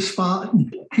 picked his spot.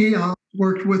 And he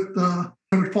worked with the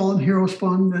Fallen Heroes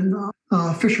Fund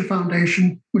and Fisher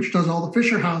Foundation, which does all the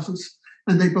Fisher houses.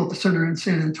 And they built the center in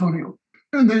San Antonio.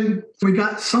 And then we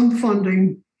got some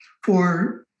funding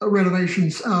for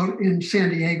renovations out in San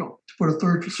Diego to put a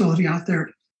third facility out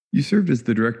there. You served as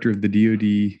the director of the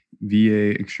DoD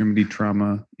VA Extremity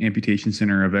Trauma Amputation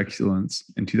Center of Excellence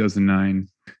in 2009.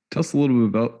 Tell us a little bit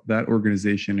about that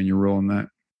organization and your role in that.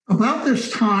 About this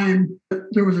time,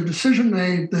 there was a decision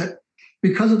made that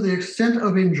because of the extent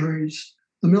of injuries,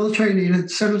 the military needed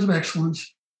centers of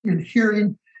excellence in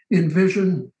hearing, in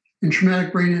vision, in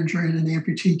traumatic brain injury, and in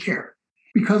amputee care.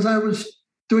 Because I was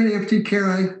doing amputee care,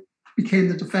 I became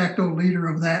the de facto leader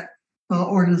of that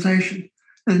organization.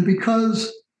 And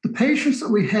because the patients that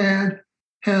we had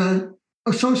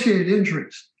associated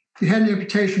injuries, you had an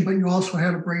amputation, but you also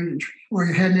had a brain injury, or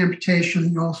you had an amputation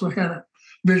and you also had a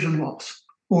vision loss,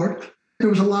 or there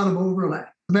was a lot of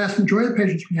overlap. The vast majority of the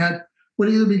patients we had would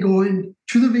either be going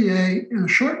to the VA in a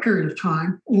short period of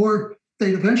time, or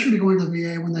they'd eventually be going to the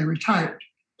VA when they retired.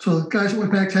 So the guys that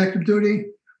went back to active duty,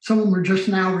 some of them are just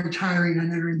now retiring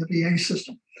and entering the VA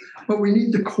system. But we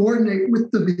need to coordinate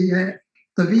with the VA.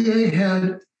 The VA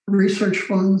had research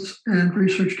funds and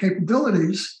research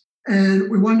capabilities, and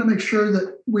we wanted to make sure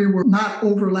that we were not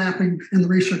overlapping in the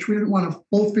research. We didn't want to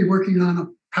both be working on a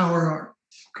power arm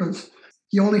because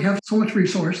you only have so much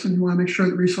resource and you want to make sure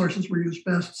that resources were used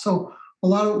best. So a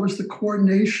lot of it was the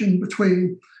coordination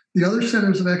between the other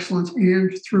centers of excellence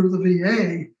and through the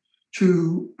VA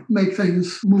to make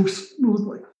things move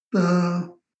smoothly.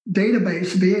 The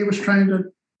database, VA was trying to,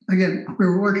 again, we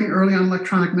were working early on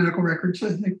electronic medical records. I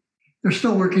think they're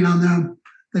still working on them.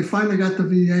 They finally got the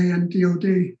VA and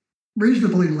DOD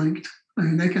reasonably linked. I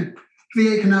mean,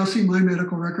 VA can now see my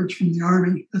medical records from the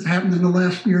Army. That's happened in the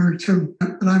last year or two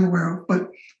that I'm aware of. But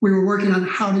we were working on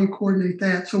how do you coordinate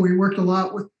that. So we worked a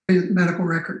lot with medical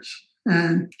records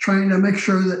and trying to make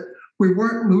sure that we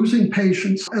weren't losing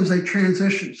patients as they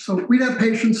transitioned. So we'd have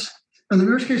patients, and the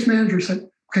nurse case manager said,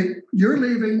 okay, you're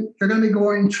leaving, you're going to be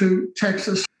going to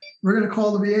Texas. We're going to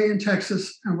call the VA in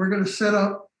Texas, and we're going to set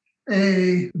up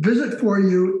a visit for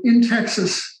you in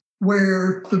Texas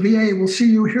where the VA will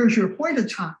see you. Here's your appointed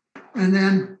time. And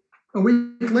then a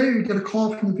week later, you get a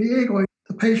call from the VA going,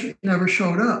 the patient never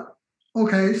showed up.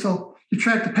 Okay, so you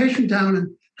track the patient down, and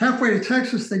halfway to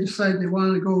Texas, they decided they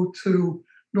wanted to go to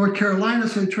North Carolina.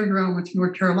 So they turned around and went to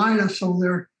North Carolina. So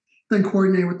they're then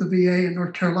coordinating with the VA in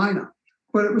North Carolina.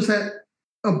 But it was that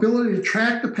ability to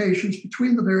track the patients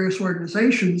between the various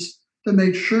organizations that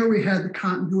made sure we had the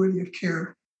continuity of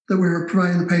care that we were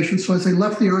providing the patients. So as they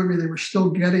left the Army, they were still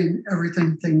getting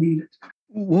everything they needed.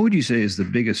 What would you say is the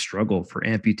biggest struggle for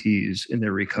amputees in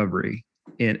their recovery?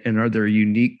 And are there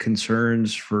unique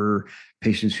concerns for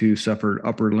patients who suffered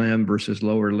upper limb versus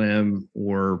lower limb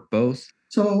or both?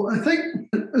 So I think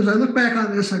as I look back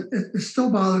on this, it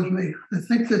still bothers me. I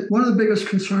think that one of the biggest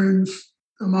concerns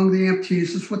among the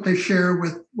amputees is what they share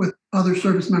with other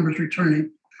service members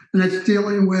returning. And that's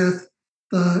dealing with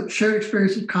the shared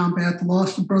experience of combat, the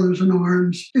loss of brothers in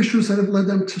arms, issues that have led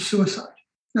them to suicide.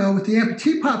 Now, with the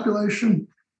amputee population,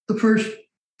 the first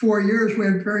 4 years, we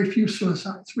had very few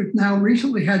suicides. We've now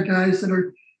recently had guys that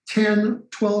are 10,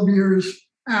 12 years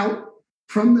out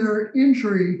from their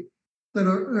injury that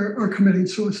are committing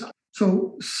suicide.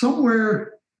 So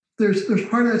somewhere there's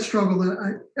part of that struggle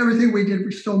that everything we did,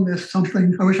 we still missed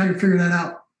something. I wish I could figure that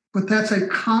out. But that's a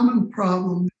common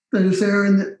problem that is there.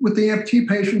 And with the amputee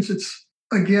patients, it's,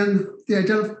 again,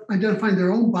 identifying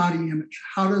their own body image.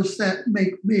 How does that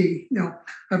make me? You know,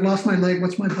 I've lost my leg.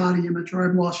 What's my body image? Or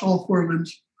I've lost all 4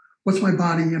 limbs. What's my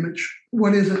body image?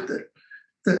 What is it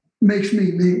that makes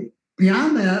me me?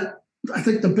 Beyond that, I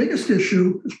think the biggest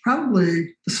issue is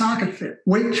probably the socket fit,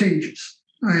 weight changes.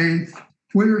 I mean,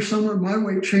 winter, summer, my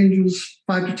weight changes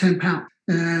 5 to 10 pounds,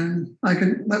 and I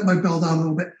can let my belt out a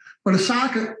little bit. But a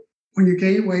socket, when you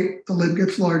gain weight, the lid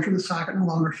gets larger, the socket no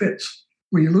longer fits.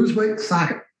 When you lose weight, the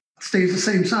socket stays the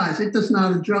same size. It does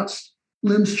not adjust.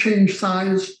 Limbs change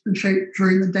size and shape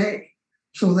during the day.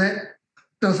 So that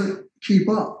doesn't keep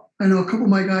up. I know a couple of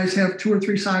my guys have 2 or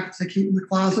 3 sockets they keep in the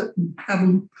closet and have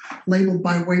them labeled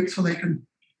by weight so they can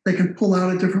pull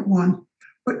out a different one.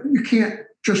 But you can't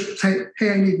just say,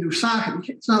 hey, I need a new socket.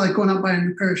 It's not like going out buying a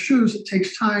new pair of shoes. It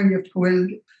takes time. You have to go in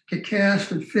and get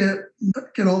cast and fit,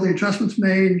 get all the adjustments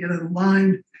made and get it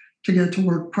aligned to get it to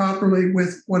work properly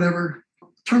with whatever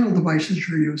internal devices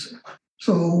you're using.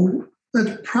 So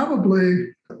that's probably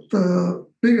the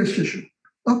biggest issue.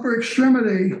 Upper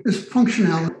extremity is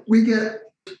functionality. We get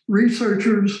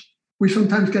researchers, we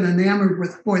sometimes get enamored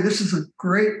with, boy, this is a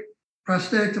great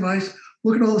prosthetic device.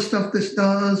 Look at all the stuff this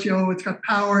does. You know, it's got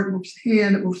power, it moves the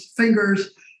hand, it moves the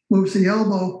fingers, moves the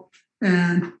elbow.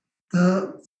 And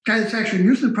the guy that's actually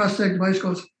using the prosthetic device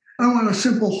goes, I want a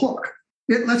simple hook.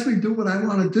 It lets me do what I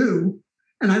want to do,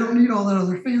 and I don't need all that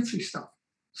other fancy stuff.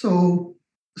 So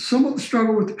some of the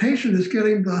struggle with the patient is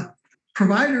getting the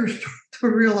providers to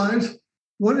realize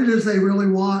what it is they really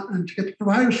want and to get the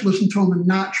providers to listen to them and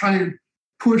not try and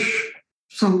push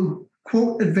some,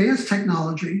 quote, advanced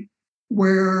technology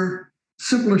where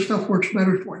simpler stuff works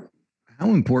better for you. How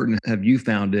important have you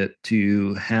found it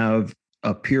to have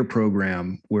a peer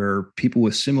program where people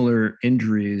with similar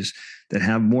injuries that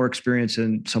have more experience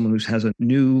than someone who has a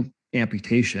new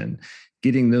amputation,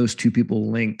 getting those 2 people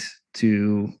linked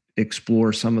to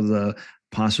explore some of the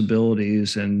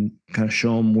possibilities and kind of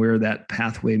show them where that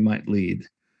pathway might lead?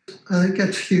 I think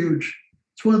that's huge.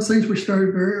 It's one of the things we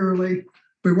started very early.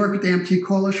 We worked with the Amputee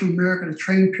Coalition of America to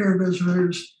train peer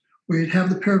visitors. We'd have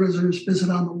the peer visitors visit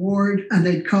on the ward, and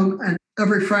they'd come, and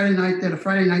every Friday night, they had a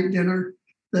Friday night dinner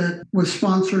that was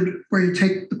sponsored, where you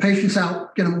take the patients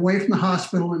out, get them away from the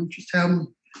hospital, and just have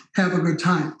them have a good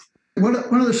time. One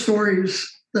of the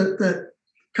stories that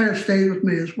kind of stayed with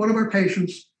me is one of our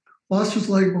patients lost his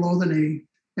leg below the knee,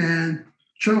 and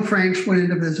General Franks went in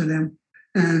to visit him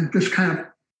and just kind of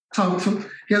talked. So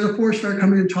he has a 4-star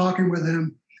coming in talking with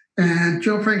him, and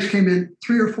General Franks came in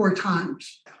 3 or 4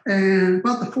 times. And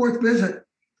about the 4th visit,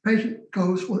 the patient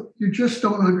goes, "Well, you just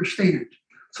don't understand."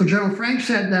 So General Franks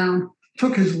sat down,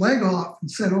 took his leg off,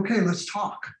 and said, "Okay, let's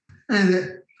talk." And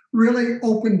it really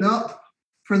opened up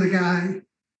for the guy.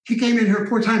 He came in here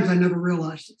 4 times. I never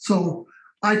realized it. So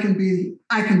I can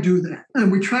do that.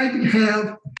 And we tried to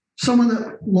have someone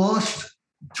that lost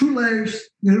 2 legs.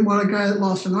 You didn't want a guy that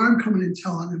lost an arm coming in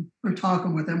telling him or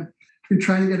talking with him. We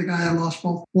tried to get a guy that lost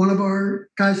both. One of our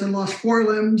guys that lost 4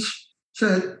 limbs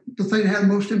said the thing that had the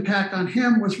most impact on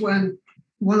him was when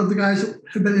one of the guys that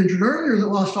had been injured earlier that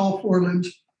lost all 4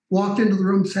 limbs walked into the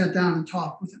room, sat down, and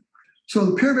talked with him. So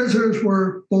the peer visitors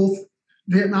were both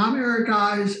Vietnam era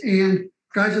guys and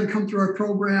guys that had come through our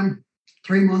program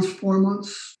 3 months, 4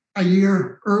 months, a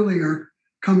year earlier,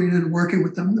 coming in and working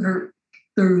with them.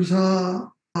 There's a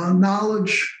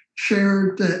knowledge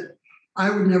shared that I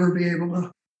would never be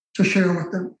able to share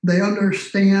with them. They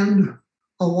understand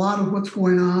a lot of what's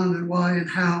going on and why and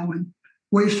how, and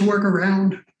ways to work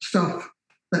around stuff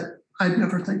that I'd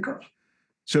never think of.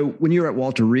 So when you were at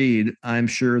Walter Reed, I'm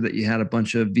sure that you had a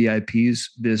bunch of VIPs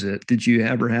visit. Did you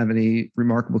ever have any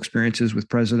remarkable experiences with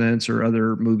presidents or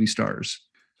other movie stars?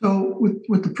 So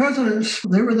with the presidents,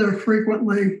 they were there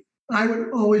frequently. I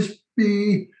would always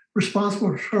be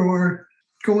responsible for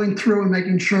going through and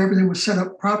making sure everything was set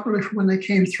up properly for when they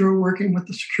came through, working with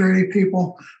the security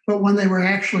people. But when they were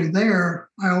actually there,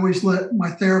 I always let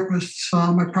my therapists,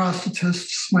 my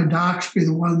prosthetists, my docs be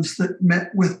the ones that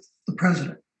met with the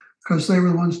president, because they were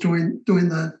the ones doing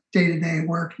the day-to-day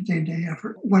work, day-to-day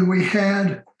effort. When we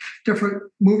had different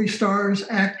movie stars,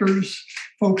 actors,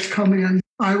 folks come in,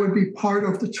 I would be part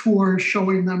of the tour,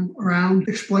 showing them around,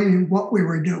 explaining what we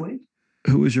were doing.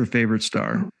 Who was your favorite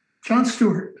star? Jon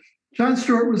Stewart. Jon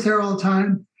Stewart was there all the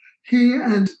time. He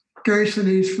and Gary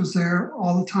Sinise was there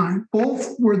all the time.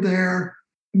 Both were there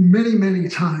many, many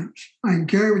times. And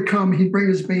Gary would come, he'd bring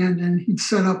his band in, he'd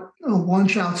set up a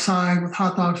lunch outside with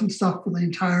hot dogs and stuff for the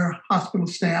entire hospital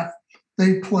staff.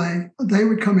 They'd play. They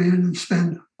would come in and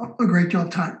spend a great deal of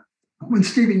time. When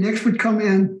Stevie Nicks would come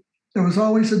in, there was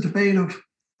always a debate of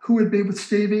who would be with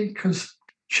Stevie, because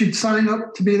she'd sign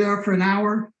up to be there for an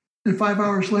hour, and 5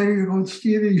 hours later, you're going,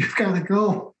 "Stevie, you've got to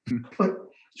go." But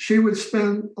she would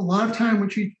spend a lot of time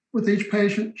with each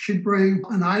patient. She'd bring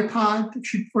an iPod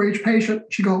for each patient.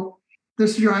 She'd go,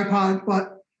 "This is your iPod,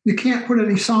 but you can't put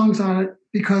any songs on it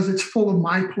because it's full of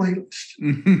my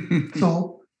playlist."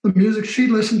 So the music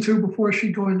she'd listen to before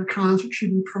she'd go into concert,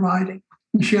 she'd be providing.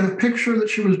 And she had a picture that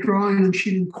she was drawing, and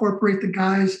she'd incorporate the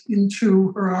guys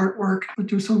into her artwork, but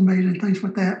do some amazing things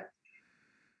with that.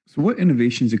 So what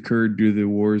innovations occurred due to the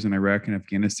wars in Iraq and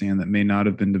Afghanistan that may not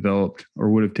have been developed or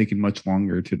would have taken much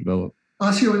longer to develop?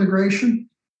 Osseointegration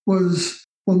was,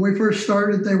 when we first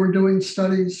started, they were doing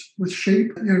studies with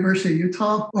sheep at the University of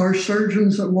Utah. Our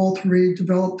surgeons at Walter Reed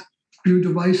developed new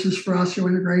devices for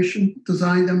osseointegration,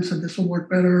 designed them, said this will work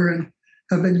better, and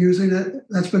have been using it.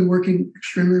 That's been working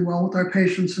extremely well with our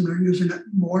patients, and they're using it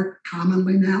more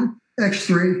commonly now.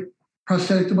 X3,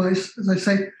 prosthetic device, as I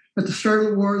say. At the start of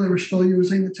the war, they were still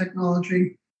using the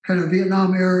technology, kind of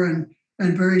Vietnam era,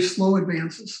 and very slow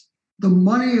advances. The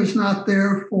money is not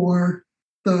there for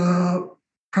the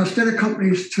prosthetic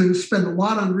companies to spend a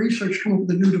lot on research, come up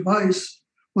with a new device,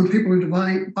 when people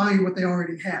are buying what they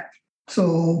already have.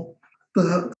 So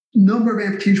the number of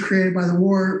amputees created by the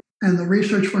war and the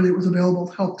research funding that was available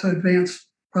helped to advance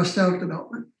prosthetic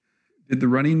development. Did the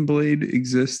running blade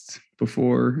exist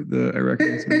before the Iraq?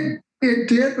 It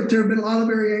did, but there have been a lot of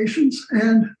variations.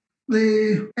 And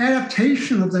the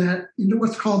adaptation of that into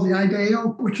what's called the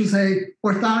IDEO, which is a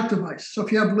orthotic device. So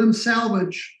if you have limb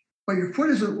salvage, but your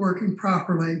foot isn't working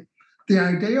properly, the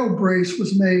IDEO brace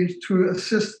was made to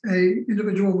assist an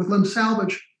individual with limb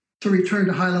salvage to return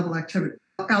to high-level activity.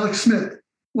 Alex Smith,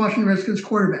 Washington Redskins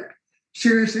quarterback,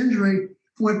 serious injury,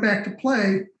 went back to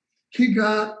play. He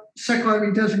got second Army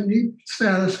designee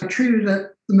status, treated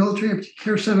at the Military Amputee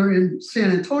Care Center in San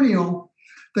Antonio.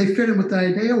 They fit him with the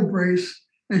IDEO brace,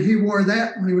 and he wore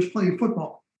that when he was playing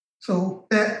football. So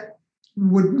that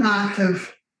would not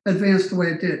have advanced the way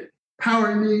it did.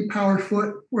 Power knee, power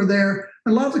foot were there,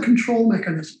 and a lot of the control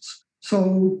mechanisms.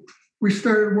 So we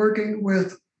started working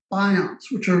with Bions,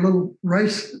 which are little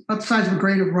rice, about the size of a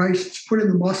grain of rice. It's put in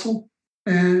the muscle,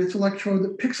 and it's an electrode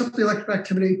that picks up the electrical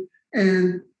activity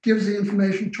and gives the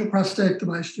information to a prosthetic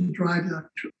device to drive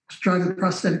the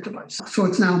prosthetic device. So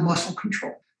it's now muscle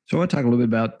control. So I want to talk a little bit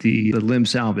about the limb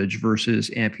salvage versus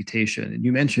amputation. And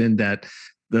you mentioned that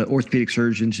the orthopedic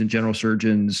surgeons and general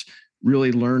surgeons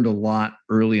really learned a lot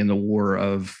early in the war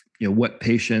of, what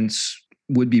patients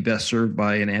would be best served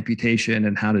by an amputation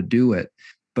and how to do it.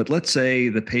 But let's say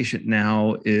the patient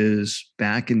now is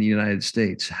back in the United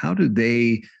States. How do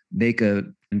they make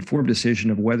an informed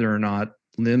decision of whether or not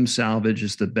limb salvage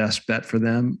is the best bet for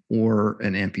them or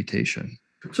an amputation?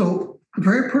 So a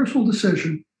very personal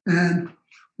decision. And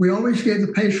we always gave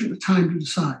the patient the time to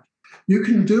decide. You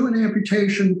can do an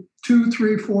amputation 2,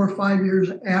 3, 4, 5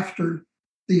 years after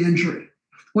the injury.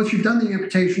 Once you've done the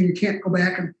amputation, you can't go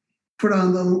back and put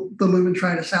on the limb and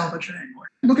try to salvage it anymore.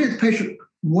 Looking at the patient,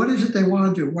 what is it they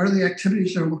want to do? What are the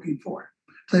activities they're looking for?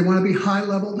 Do they want to be high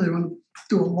level? Do they want to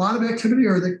do a lot of activity,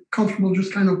 or are they comfortable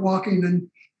just kind of walking and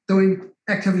doing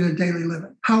activity of daily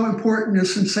living? How important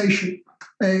is sensation?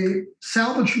 A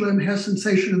salvage limb has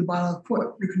sensation in the bottom of the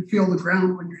foot. You can feel the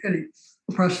ground when you're hitting.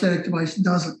 A prosthetic device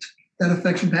doesn't. That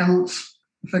affects balance,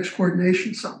 affects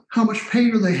coordination some. How much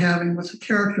pain are they having? What's the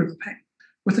character of the pain?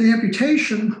 With an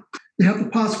amputation, you have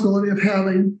the possibility of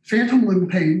having phantom limb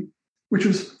pain, which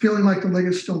is feeling like the leg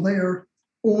is still there,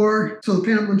 or so the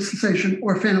phantom limb sensation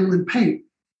or phantom limb pain.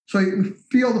 So you can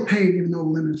feel the pain even though the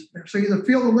limb isn't there. So you either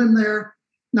feel the limb there,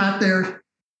 not there.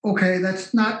 Okay,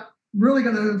 that's not really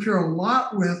going to interfere a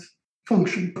lot with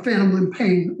function. Phantom limb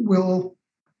pain will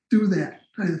do that.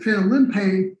 And the phantom limb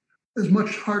pain is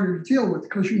much harder to deal with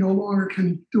because you no longer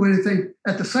can do anything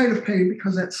at the site of pain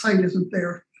because that site isn't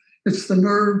there. It's the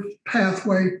nerve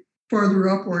pathway farther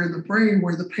up or in the brain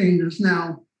where the pain is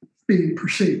now being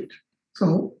perceived.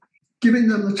 So giving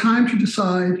them the time to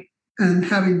decide and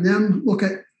having them look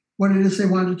at what it is they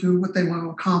want to do, what they want to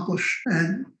accomplish,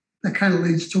 and that kind of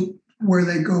leads to where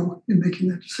they go in making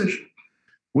that decision.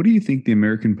 What do you think the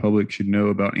American public should know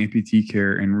about amputee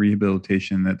care and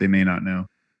rehabilitation that they may not know?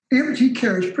 Amputee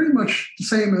care is pretty much the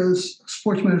same as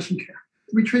sports medicine care.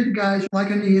 We treat the guys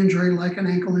like a knee injury, like an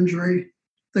ankle injury.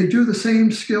 They do the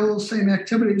same skills, same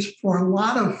activities for a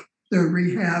lot of their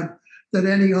rehab that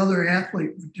any other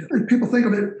athlete would do. And people think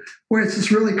of it where it's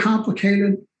this really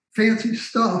complicated, fancy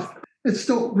stuff. It's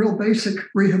still real basic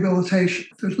rehabilitation.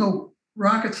 There's no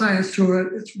rocket science to it.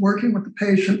 It's working with the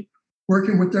patient,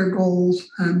 working with their goals,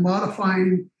 and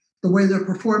modifying the way they're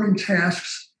performing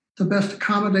tasks to best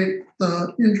accommodate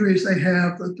the injuries they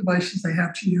have, the devices they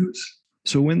have to use.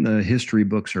 So when the history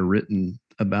books are written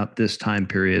about this time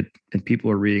period and people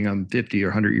are reading them 50 or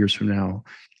 100 years from now,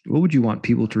 what would you want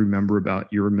people to remember about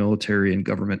your military and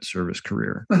government service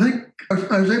career? I think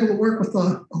I was able to work with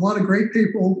a lot of great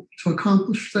people to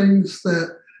accomplish things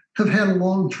that have had a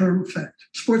long-term effect.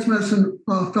 Sports medicine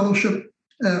fellowship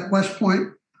at West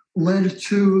Point led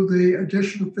to the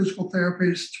addition of physical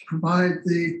therapists to provide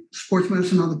the sports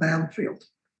medicine on the battlefield,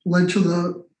 led to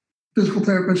the physical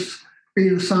therapists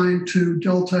being assigned to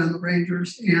Delta and the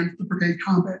Rangers and the brigade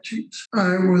combat teams.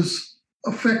 I was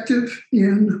effective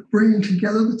in bringing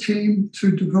together the team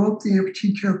to develop the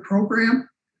amputee care program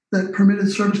that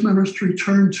permitted service members to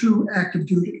return to active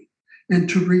duty and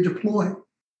to redeploy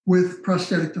with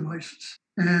prosthetic devices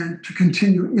and to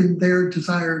continue in their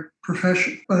desired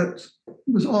profession. But it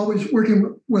was always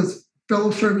working with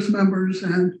fellow service members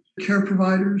and care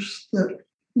providers that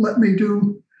let me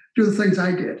do the things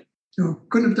I did.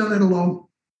 Couldn't have done it alone.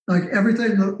 Like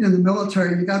everything in the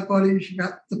military, you got buddies, you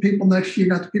got the people next to you,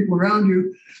 you got the people around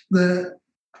you that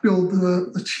build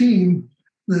the team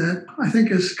that I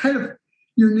think is kind of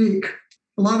unique.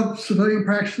 A lot of civilian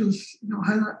practices,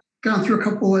 I've gone through a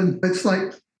couple, and it's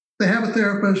like they have a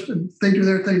therapist and they do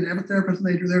their thing. They have a therapist and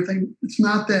they do their thing. It's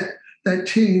not that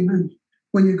team. And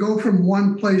when you go from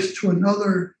one place to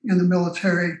another in the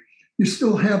military, you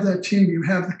still have that team. You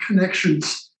have the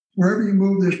connections. Wherever you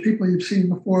move, there's people you've seen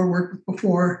before, worked with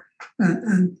before.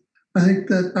 And I think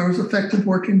that I was effective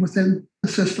working within the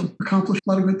system, accomplished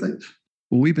a lot of good things.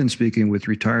 Well, we've been speaking with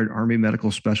retired Army Medical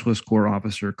Specialist Corps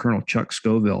Officer Colonel Chuck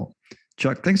Scoville.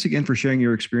 Chuck, thanks again for sharing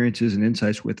your experiences and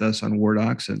insights with us on War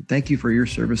Docs, and thank you for your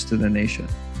service to the nation.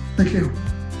 Thank you.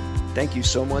 Thank you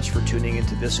so much for tuning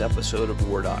into this episode of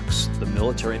War Docs, the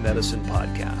Military Medicine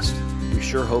Podcast. We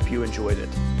sure hope you enjoyed it.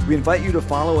 We invite you to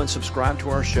follow and subscribe to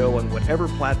our show on whatever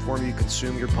platform you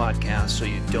consume your podcast so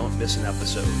you don't miss an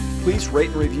episode. Please rate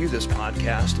and review this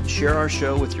podcast and share our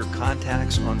show with your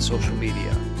contacts on social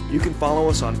media. You can follow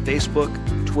us on Facebook,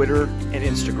 Twitter, and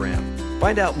Instagram.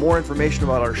 Find out more information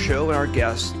about our show and our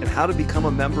guests and how to become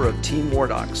a member of Team War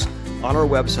Docs on our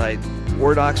website,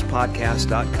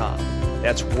 wardocspodcast.com.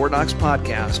 That's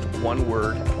wardocspodcast, one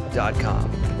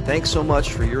word.com. Thanks so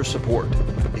much for your support.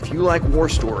 If you like war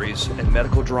stories and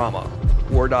medical drama,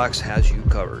 War Docs has you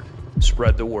covered.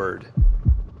 Spread the word.